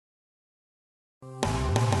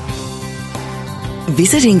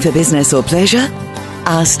Visiting for business or pleasure?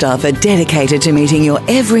 Our staff are dedicated to meeting your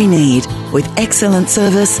every need with excellent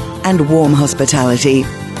service and warm hospitality.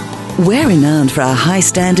 We're renowned for our high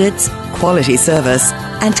standards, quality service,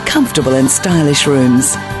 and comfortable and stylish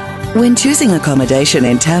rooms. When choosing accommodation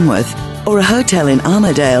in Tamworth or a hotel in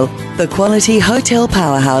Armidale, the quality Hotel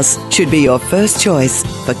Powerhouse should be your first choice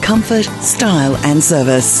for comfort, style and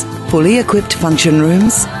service. Fully equipped function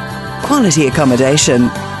rooms, quality accommodation,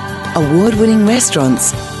 award-winning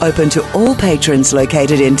restaurants open to all patrons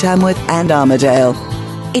located in Tamworth and Armidale.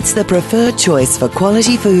 It's the preferred choice for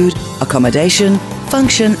quality food, accommodation,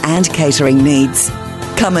 function and catering needs.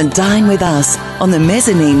 Come and dine with us on the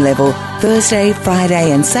mezzanine level Thursday,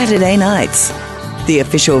 Friday and Saturday nights. The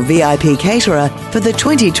official VIP caterer for the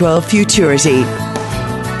 2012 Futurity.